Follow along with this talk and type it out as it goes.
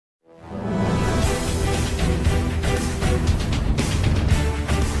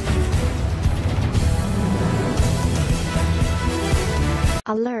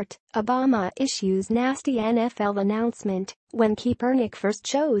Alert: Obama issues nasty NFL announcement when Kaepernick first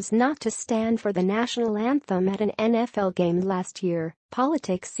chose not to stand for the national anthem at an NFL game last year.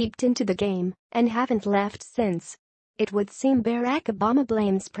 Politics seeped into the game and haven't left since. It would seem Barack Obama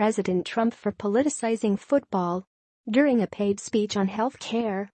blames President Trump for politicizing football. During a paid speech on health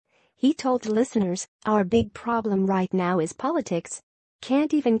care, he told listeners, "Our big problem right now is politics.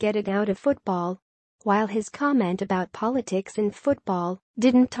 Can't even get it out of football." While his comment about politics in football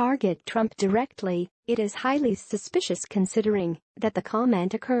didn't target Trump directly, it is highly suspicious considering that the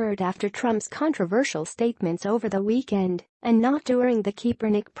comment occurred after Trump's controversial statements over the weekend and not during the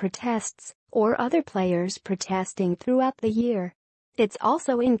Kaepernick protests or other players protesting throughout the year. It's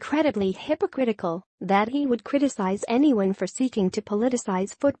also incredibly hypocritical that he would criticize anyone for seeking to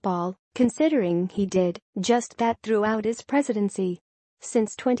politicize football, considering he did just that throughout his presidency.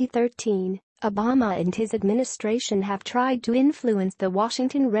 Since 2013, Obama and his administration have tried to influence the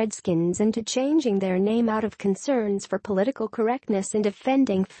Washington Redskins into changing their name out of concerns for political correctness and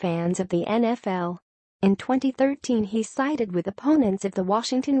offending fans of the NFL. In 2013, he sided with opponents of the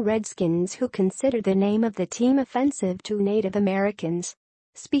Washington Redskins who considered the name of the team offensive to Native Americans.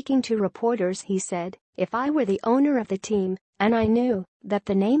 Speaking to reporters, he said, "If I were the owner of the team, and I knew that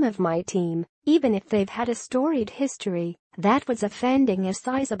the name of my team, even if they've had a storied history, that was offending a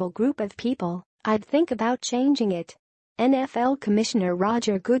sizable group of people, I'd think about changing it." NFL Commissioner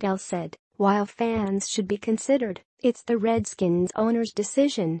Roger Goodell said, "While fans should be considered, it's the Redskins owner's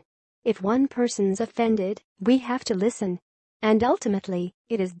decision. If one person's offended, we have to listen. And ultimately,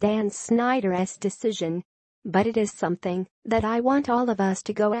 it is Dan Snyder's decision. But it is something that I want all of us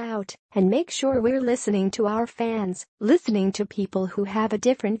to go out and make sure we're listening to our fans, listening to people who have a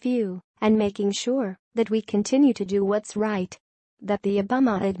different view, and making sure that we continue to do what's right." That the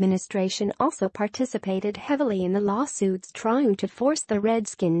Obama administration also participated heavily in the lawsuits trying to force the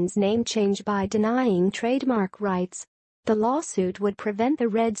Redskins name change by denying trademark rights. The lawsuit would prevent the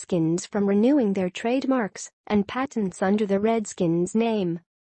Redskins from renewing their trademarks and patents under the Redskins name.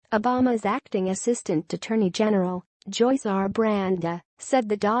 Obama's acting assistant attorney general, Joyce R. Branda, said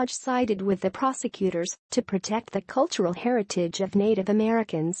the Dodge sided with the prosecutors to protect the cultural heritage of Native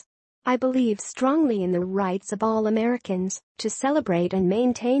Americans. "I believe strongly in the rights of all Americans to celebrate and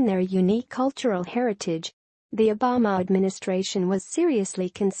maintain their unique cultural heritage." The Obama administration was seriously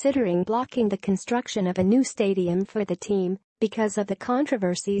considering blocking the construction of a new stadium for the team because of the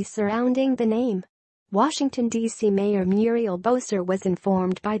controversy surrounding the name. Washington, D.C. Mayor Muriel Bowser was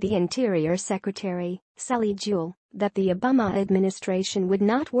informed by the Interior Secretary, Sally Jewell, that the Obama administration would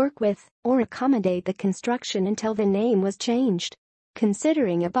not work with or accommodate the construction until the name was changed.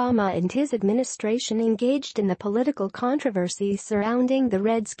 Considering Obama and his administration engaged in the political controversy surrounding the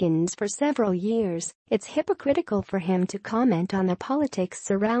Redskins for several years, it's hypocritical for him to comment on the politics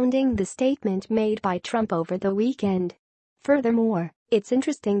surrounding the statement made by Trump over the weekend. Furthermore, it's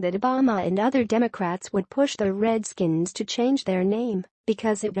interesting that Obama and other Democrats would push the Redskins to change their name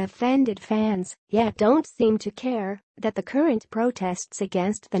because it offended fans, yet don't seem to care that the current protests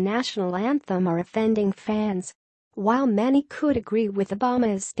against the national anthem are offending fans. While many could agree with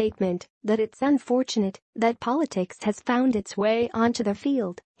Obama's statement that it's unfortunate that politics has found its way onto the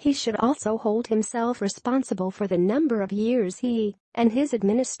field, he should also hold himself responsible for the number of years he and his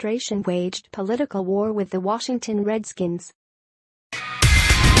administration waged political war with the Washington Redskins.